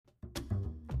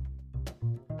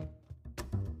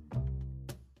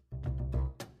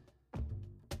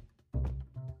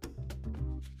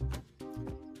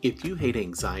If you hate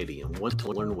anxiety and want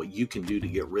to learn what you can do to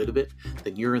get rid of it,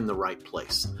 then you're in the right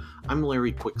place. I'm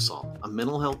Larry Quicksall, a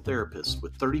mental health therapist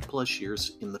with 30 plus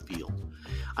years in the field.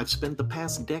 I've spent the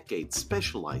past decade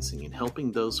specializing in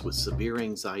helping those with severe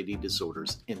anxiety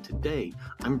disorders, and today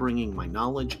I'm bringing my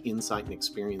knowledge, insight, and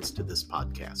experience to this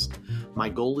podcast. My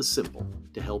goal is simple: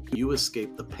 to help you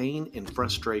escape the pain and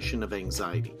frustration of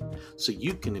anxiety so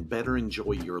you can better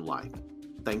enjoy your life.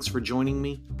 Thanks for joining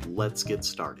me. Let's get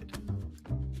started.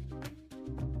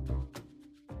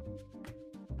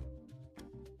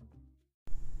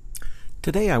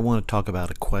 Today I want to talk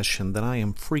about a question that I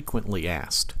am frequently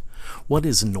asked. What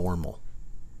is normal?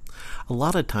 A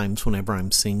lot of times whenever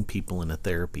I'm seeing people in a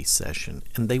therapy session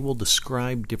and they will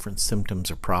describe different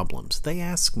symptoms or problems, they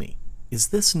ask me, is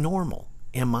this normal?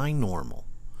 Am I normal?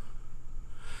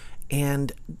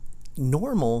 And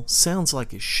normal sounds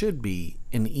like it should be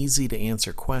an easy to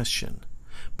answer question,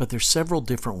 but there's several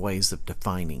different ways of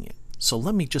defining it. So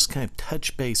let me just kind of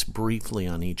touch base briefly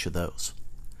on each of those.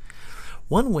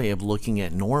 One way of looking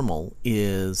at normal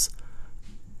is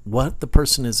what the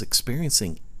person is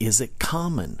experiencing. Is it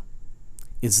common?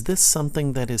 Is this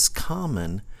something that is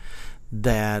common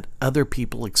that other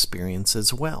people experience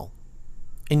as well?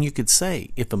 And you could say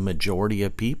if a majority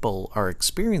of people are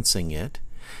experiencing it,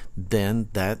 then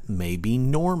that may be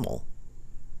normal.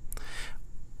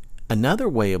 Another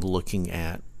way of looking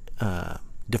at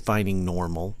defining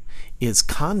normal is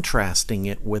contrasting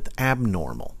it with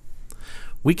abnormal.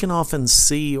 We can often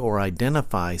see or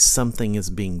identify something as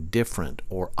being different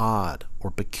or odd or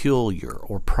peculiar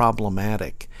or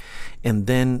problematic, and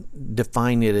then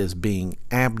define it as being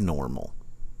abnormal.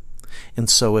 And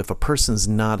so if a person's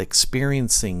not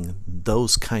experiencing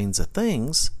those kinds of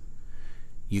things,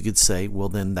 you could say, well,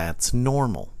 then that's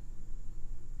normal.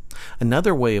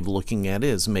 Another way of looking at it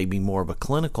is maybe more of a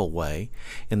clinical way,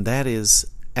 and that is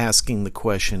asking the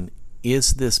question,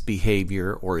 is this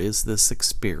behavior or is this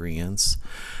experience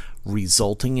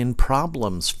resulting in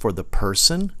problems for the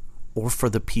person or for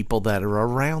the people that are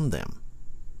around them?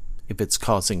 If it's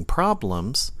causing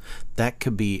problems, that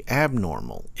could be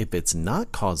abnormal. If it's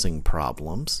not causing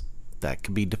problems, that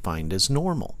could be defined as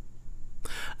normal.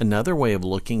 Another way of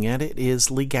looking at it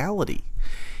is legality.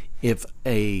 If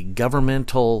a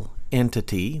governmental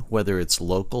entity, whether it's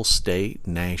local, state,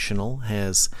 national,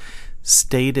 has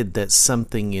stated that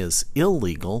something is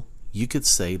illegal, you could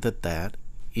say that that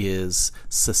is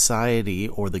society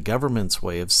or the government's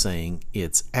way of saying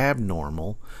it's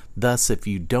abnormal. Thus, if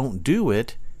you don't do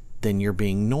it, then you're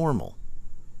being normal.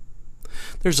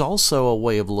 There's also a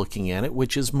way of looking at it,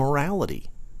 which is morality.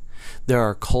 There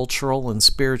are cultural and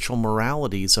spiritual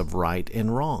moralities of right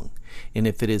and wrong. And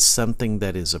if it is something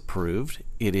that is approved,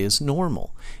 it is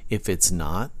normal. If it's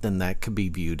not, then that could be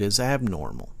viewed as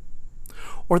abnormal.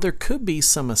 Or there could be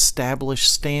some established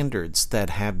standards that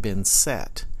have been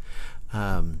set,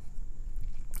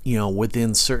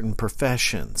 within certain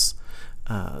professions.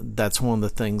 That's one of the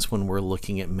things when we're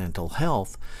looking at mental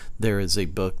health. There is a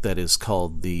book that is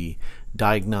called the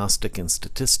Diagnostic and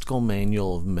Statistical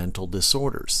Manual of Mental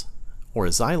Disorders, or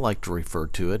as I like to refer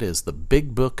to it as the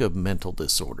Big Book of Mental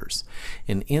Disorders.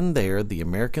 And in there, the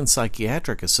American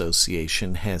Psychiatric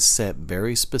Association has set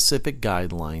very specific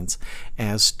guidelines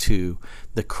as to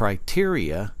the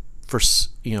criteria for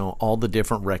all the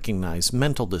different recognized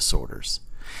mental disorders.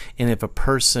 And if a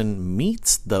person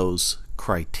meets those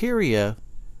criteria,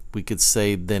 we could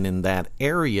say then in that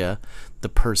area the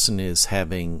person is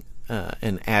having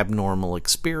an abnormal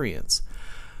experience.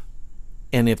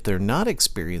 And if they're not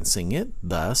experiencing it,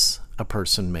 thus, a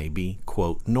person may be,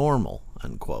 quote, normal,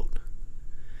 unquote.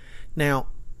 Now,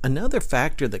 another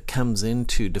factor that comes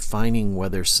into defining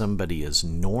whether somebody is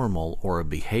normal or a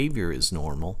behavior is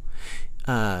normal,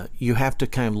 you have to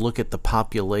kind of look at the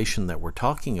population that we're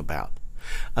talking about.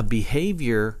 A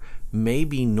behavior may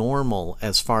be normal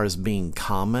as far as being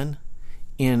common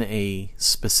in a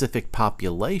specific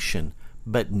population,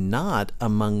 but not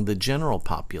among the general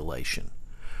population.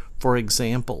 For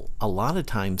example, a lot of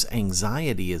times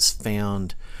anxiety is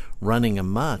found running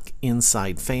amok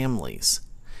inside families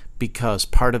because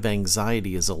part of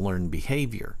anxiety is a learned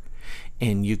behavior.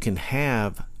 And you can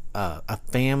have a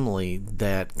family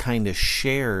that kind of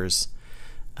shares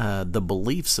the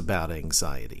beliefs about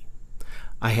anxiety.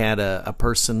 I had a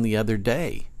person the other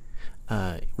day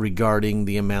regarding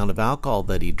the amount of alcohol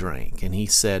that he drank, and he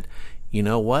said, you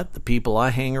know what, the people I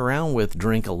hang around with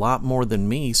drink a lot more than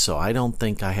me, so I don't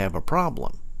think I have a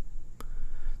problem.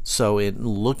 So in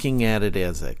looking at it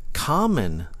as a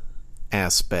common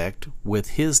aspect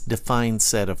with his defined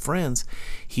set of friends,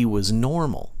 he was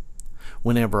normal.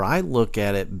 Whenever I look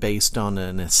at it based on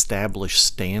an established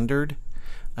standard,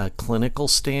 clinical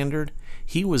standard,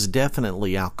 he was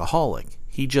definitely alcoholic.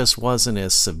 He just wasn't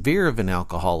as severe of an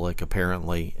alcoholic,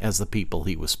 apparently, as the people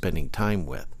he was spending time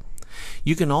with.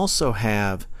 You can also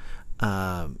have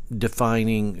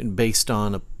defining based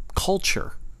on a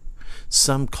culture.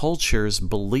 Some cultures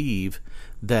believe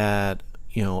that,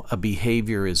 a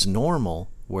behavior is normal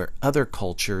where other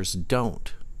cultures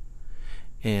don't.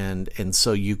 And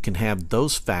so you can have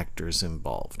those factors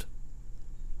involved.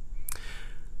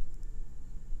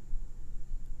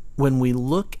 When we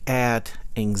look at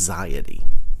anxiety,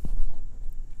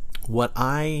 what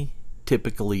I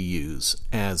typically use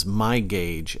as my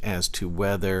gauge as to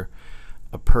whether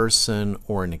a person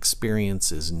or an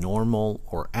experience is normal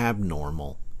or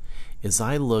abnormal is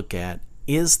I look at,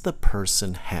 is the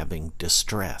person having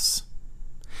distress?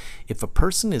 If a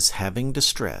person is having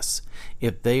distress,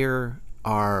 if they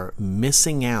are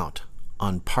missing out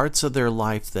on parts of their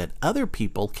life that other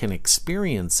people can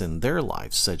experience in their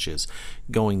life, such as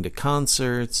going to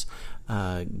concerts,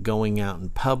 going out in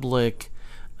public,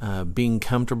 being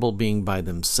comfortable being by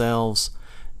themselves,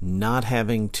 not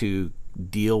having to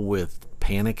deal with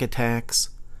panic attacks.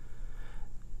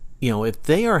 If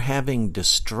they are having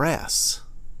distress,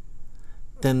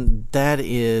 then that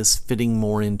is fitting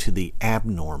more into the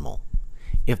abnormal.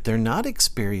 If they're not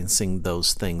experiencing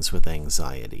those things with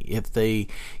anxiety, if they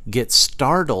get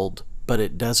startled but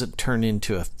it doesn't turn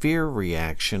into a fear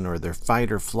reaction or their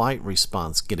fight or flight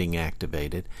response getting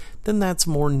activated, then that's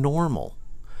more normal.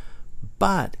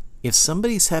 But if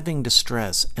somebody's having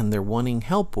distress and they're wanting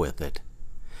help with it,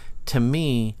 to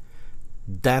me,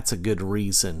 that's a good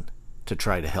reason to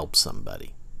try to help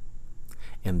somebody.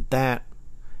 And that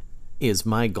is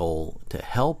my goal, to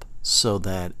help so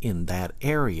that in that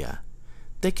area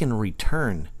they can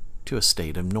return to a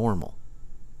state of normal.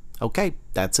 Okay,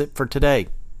 that's it for today.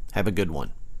 Have a good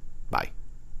one. Bye.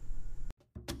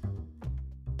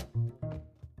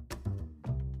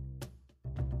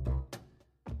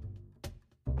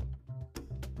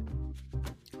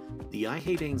 The I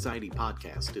Hate Anxiety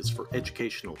podcast is for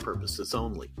educational purposes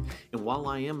only, and while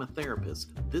I am a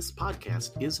therapist, this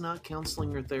podcast is not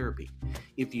counseling or therapy.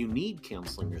 If you need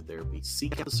counseling or therapy,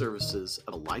 seek out the services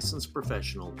of a licensed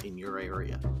professional in your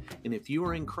area. And if you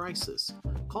are in crisis,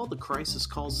 call the Crisis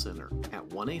Call Center at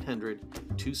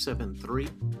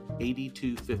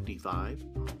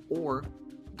 1-800-273-8255 or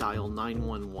dial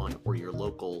 911 or your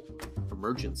local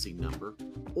emergency number,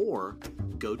 or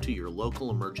go to your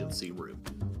local emergency room.